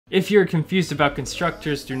If you're confused about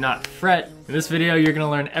constructors, do not fret. In this video, you're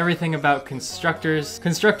gonna learn everything about constructors.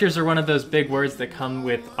 Constructors are one of those big words that come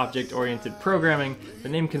with object-oriented programming. The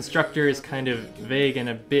name constructor is kind of vague and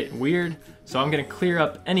a bit weird, so I'm gonna clear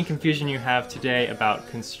up any confusion you have today about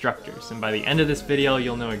constructors. And by the end of this video,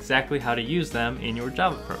 you'll know exactly how to use them in your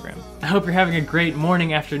Java program. I hope you're having a great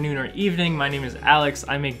morning, afternoon, or evening. My name is Alex.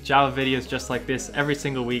 I make Java videos just like this every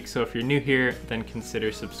single week, so if you're new here, then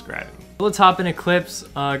consider subscribing. Let's hop in Eclipse,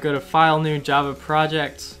 go to File, New Java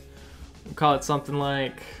Project. We'll call it something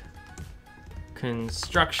like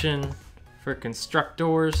Construction for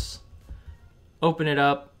Constructors. Open it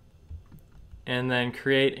up, and then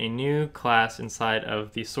create a new class inside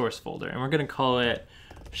of the source folder. And we're gonna call it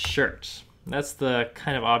shirt. That's the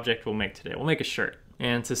kind of object we'll make today. We'll make a shirt.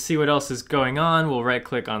 And to see what else is going on, we'll right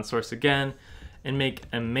click on source again and make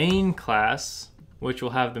a main class, which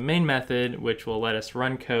will have the main method, which will let us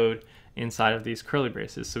run code inside of these curly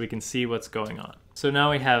braces so we can see what's going on. So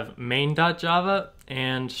now we have main.java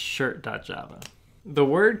and shirt.java. The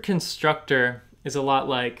word constructor is a lot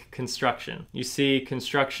like construction. You see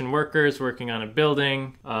construction workers working on a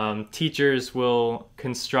building. Teachers will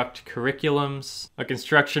construct curriculums. A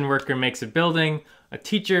construction worker makes a building. A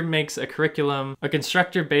teacher makes a curriculum. A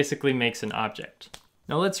constructor basically makes an object.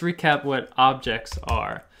 Now let's recap what objects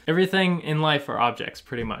are. Everything in life are objects,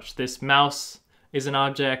 pretty much. This mouse is an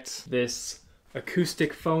object. This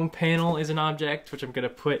acoustic phone panel is an object, which I'm gonna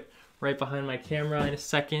put right behind my camera in a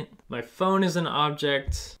second. My phone is an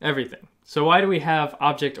object, everything. So why do we have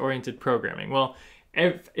object-oriented programming? Well,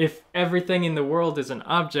 if everything in the world is an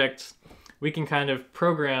object, we can kind of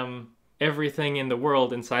program everything in the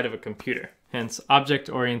world inside of a computer. Hence,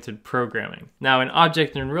 object-oriented programming. Now, an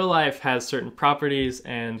object in real life has certain properties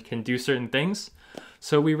and can do certain things.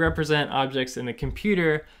 So we represent objects in the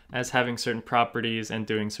computer as having certain properties and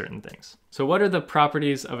doing certain things. So what are the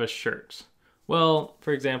properties of a shirt? Well,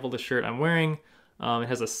 for example, the shirt I'm wearing, it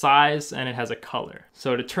has a size and it has a color.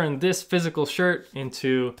 So to turn this physical shirt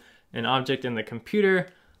into an object in the computer,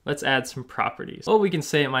 let's add some properties. Well, we can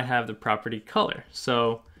say it might have the property color.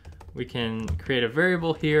 So we can create a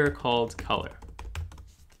variable here called color.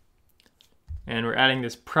 And we're adding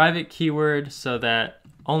this private keyword so that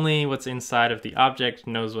only what's inside of the object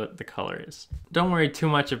knows what the color is. Don't worry too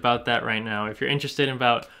much about that right now. If you're interested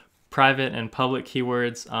about private and public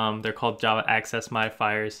keywords, they're called Java access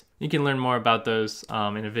modifiers. You can learn more about those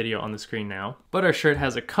in a video on the screen now. But our shirt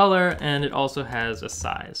has a color and it also has a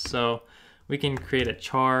size. So we can create a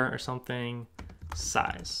char or something,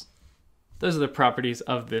 size. Those are the properties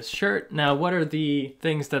of this shirt. Now, what are the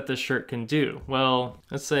things that the shirt can do? Well,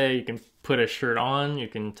 let's say you can put a shirt on, you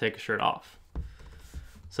can take a shirt off.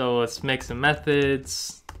 So let's make some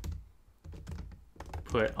methods,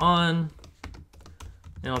 put on,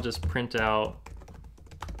 and I'll just print out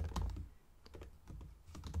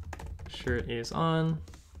shirt is on,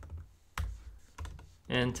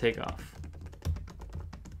 and take off.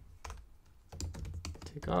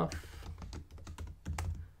 Take off.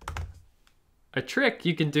 A trick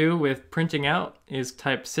you can do with printing out is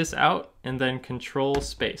type sysout and then control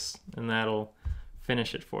space, and that'll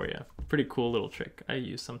finish it for you. Pretty cool little trick I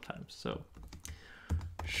use sometimes. So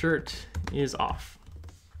shirt is off.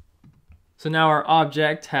 So now our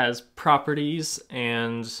object has properties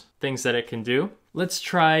and things that it can do. Let's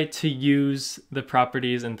try to use the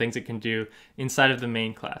properties and things it can do inside of the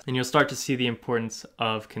main class, and you'll start to see the importance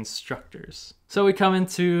of constructors. So we come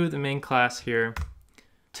into the main class here.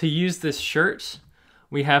 To use this shirt,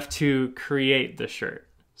 we have to create the shirt.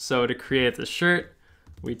 So to create the shirt,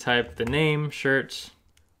 we type the name shirt.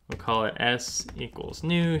 We'll call it s equals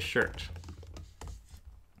new shirt.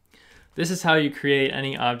 This is how you create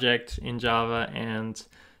any object in Java, and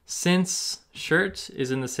since shirt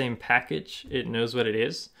is in the same package, it knows what it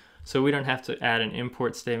is, so we don't have to add an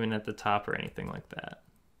import statement at the top or anything like that.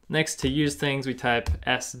 Next, to use things, we type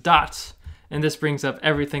s dot, and this brings up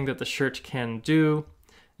everything that the shirt can do,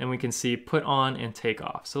 and we can see put on and take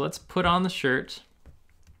off. So let's put on the shirt,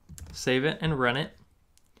 save it and run it,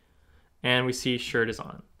 and we see shirt is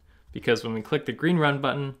on. Because when we click the green run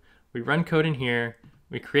button, we run code in here,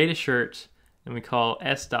 we create a shirt, and we call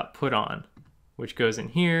s.putOn, which goes in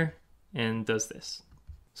here and does this.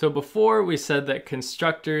 So before we said that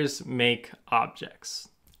constructors make objects.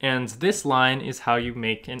 And this line is how you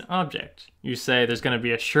make an object. You say there's going to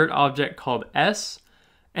be a shirt object called s,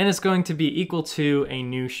 and it's going to be equal to a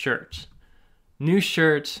new shirt. New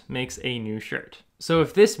shirt makes a new shirt. So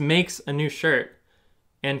if this makes a new shirt,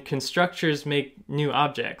 and constructors make new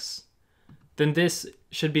objects, then this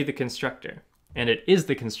should be the constructor. And it is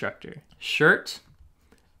the constructor. Shirt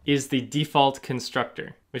is the default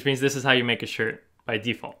constructor, which means this is how you make a shirt, by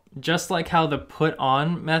default. Just like how the put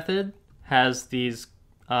on method has these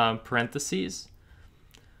parentheses,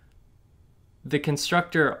 the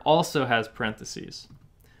constructor also has parentheses,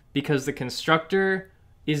 because the constructor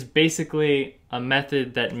is basically a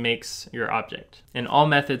method that makes your object, and all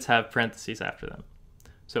methods have parentheses after them.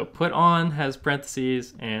 So put on has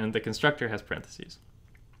parentheses and the constructor has parentheses.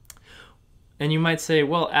 And you might say,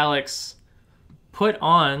 well, Alex, put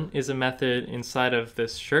on is a method inside of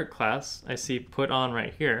this shirt class. I see put on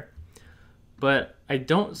right here, but I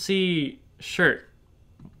don't see shirt.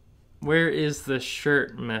 Where is the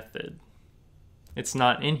shirt method? It's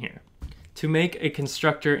not in here. To make a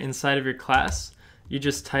constructor inside of your class, you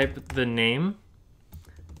just type the name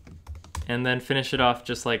and then finish it off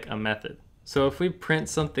just like a method. So if we print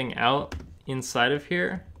something out inside of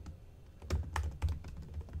here,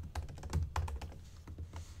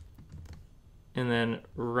 and then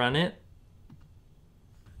run it,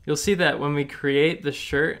 you'll see that when we create the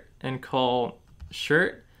shirt and call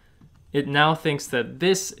shirt, it now thinks that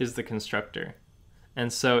this is the constructor.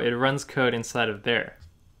 And so it runs code inside of there.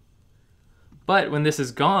 But when this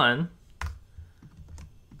is gone,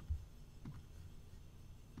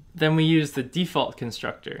 then we use the default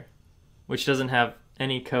constructor, which doesn't have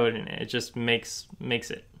any code in it. It just makes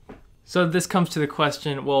it. So this comes to the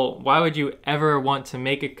question, well, why would you ever want to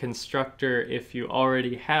make a constructor if you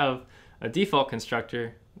already have a default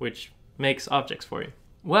constructor which makes objects for you?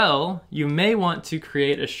 Well, you may want to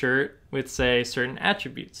create a shirt with, say, certain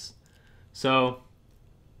attributes. So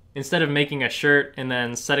instead of making a shirt and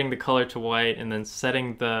then setting the color to white and then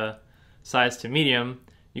setting the size to medium,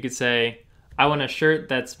 you could say, I want a shirt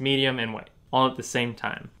that's medium and white all at the same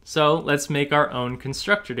time. So let's make our own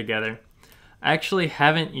constructor together. I actually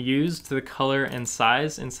haven't used the color and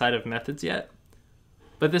size inside of methods yet,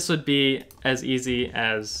 but this would be as easy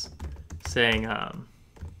as saying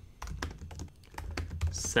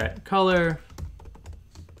set color,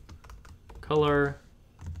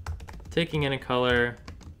 taking in a color,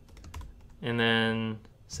 and then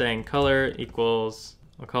saying color equals,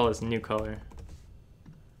 I'll call this new color.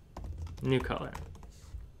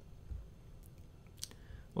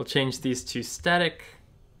 We'll change these to static,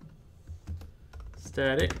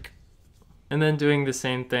 and then doing the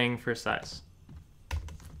same thing for size.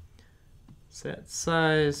 Set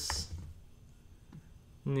size,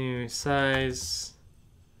 new size,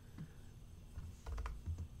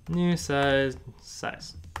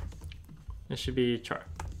 size. This should be char.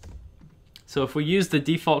 So if we use the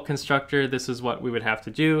default constructor, this is what we would have to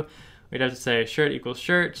do. We'd have to say shirt equals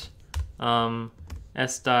shirt,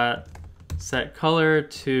 s dot set color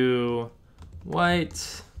to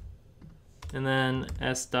white, and then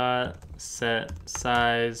s dot set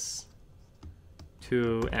size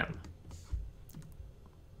to m.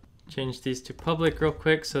 Change these to public real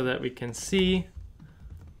quick so that we can see.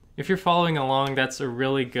 If you're following along, that's a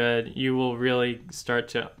really good, you will really start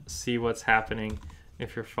to see what's happening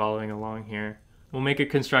if you're following along here. We'll make a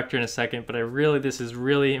constructor in a second, but this is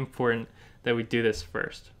really important that we do this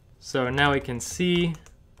first. So now we can see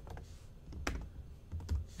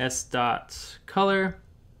s dot color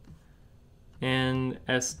and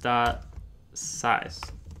s dot size.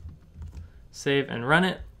 Save and run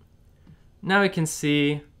it. Now we can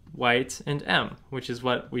see white and m, which is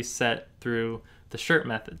what we set through the shirt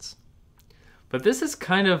methods. But this is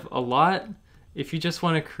kind of a lot if you just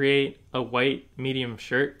want to create a white medium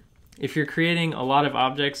shirt. If you're creating a lot of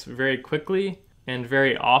objects very quickly and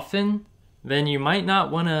very often, then you might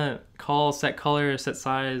not want to call set color, set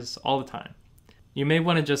size all the time. You may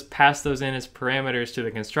want to just pass those in as parameters to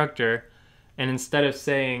the constructor, and instead of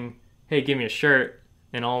saying, hey, give me a shirt,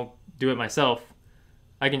 and I'll do it myself,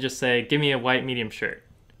 I can just say, give me a white medium shirt.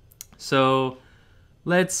 So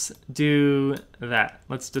let's do that.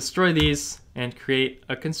 Let's destroy these and create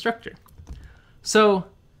a constructor. So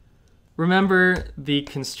remember, the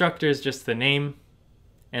constructor is just the name,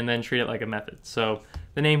 and then treat it like a method. So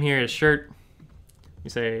the name here is shirt. You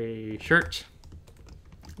say shirt,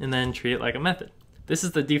 and then treat it like a method. This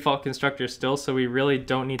is the default constructor still, so we really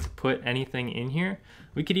don't need to put anything in here.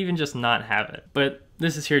 We could even just not have it, but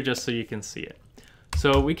this is here just so you can see it.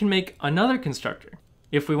 So we can make another constructor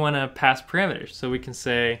if we want to pass parameters. So we can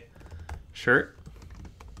say shirt,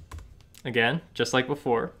 again, just like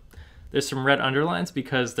before. There's some red underlines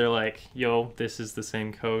because they're like, yo, this is the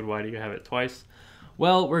same code, why do you have it twice?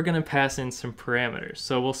 Well, we're gonna pass in some parameters.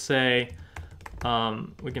 So we'll say,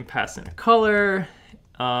 we can pass in a color.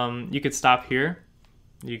 You could stop here.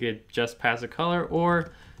 You could just pass a color,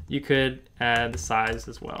 or you could add the size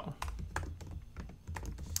as well.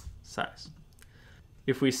 Size.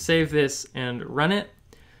 If we save this and run it,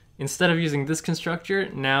 instead of using this constructor,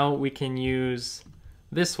 now we can use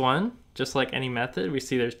This one, just like any method, we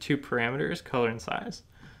see there's two parameters, color and size.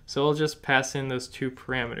 So we'll just pass in those two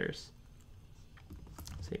parameters.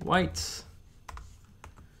 Say white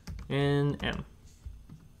and M.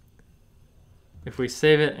 If we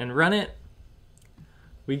save it and run it,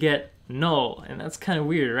 we get null, and that's kind of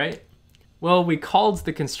weird, right? Well, we called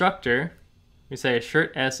the constructor. We say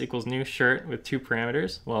shirt s equals new shirt with two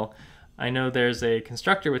parameters. Well, I know there's a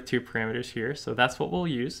constructor with two parameters here, so that's what we'll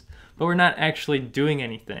use, but we're not actually doing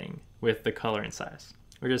anything with the color and size.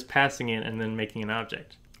 We're just passing it and then making an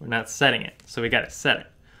object. We're not setting it, so we gotta set it.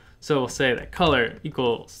 So we'll say that color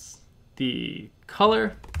equals the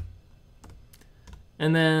color,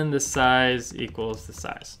 and then the size equals the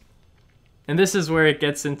size. And this is where it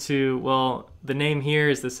gets into, well, the name here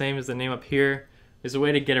is the same as the name up here. There's a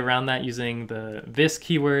way to get around that using the this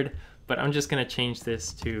keyword, but I'm just gonna change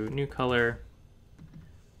this to new color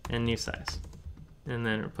and new size, and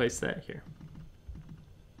then replace that here.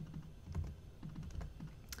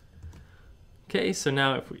 Okay, so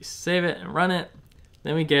now if we save it and run it,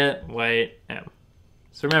 then we get white M.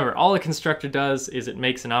 So remember, all a constructor does is it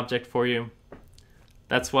makes an object for you.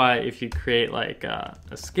 That's why if you create like a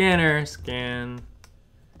scanner, scan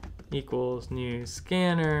equals new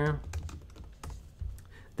scanner,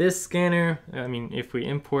 this scanner, I mean, if we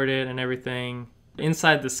import it and everything,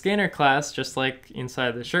 inside the scanner class, just like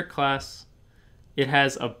inside the shirt class, it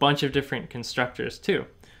has a bunch of different constructors too.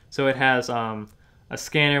 So it has a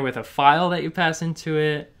scanner with a file that you pass into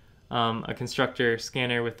it, a constructor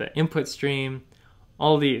scanner with the input stream,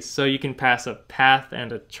 all these. So you can pass a path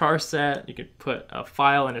and a char set, you could put a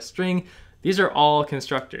file and a string. These are all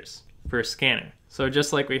constructors for a scanner. So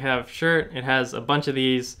just like we have shirt, it has a bunch of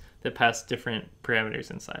these that pass different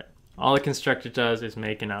parameters inside. All a constructor does is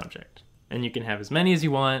make an object. And you can have as many as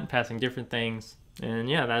you want, passing different things. And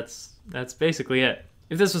yeah, that's basically it.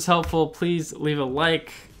 If this was helpful, please leave a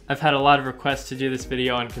like. I've had a lot of requests to do this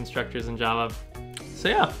video on constructors in Java. So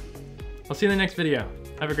yeah, I'll see you in the next video.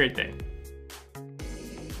 Have a great day.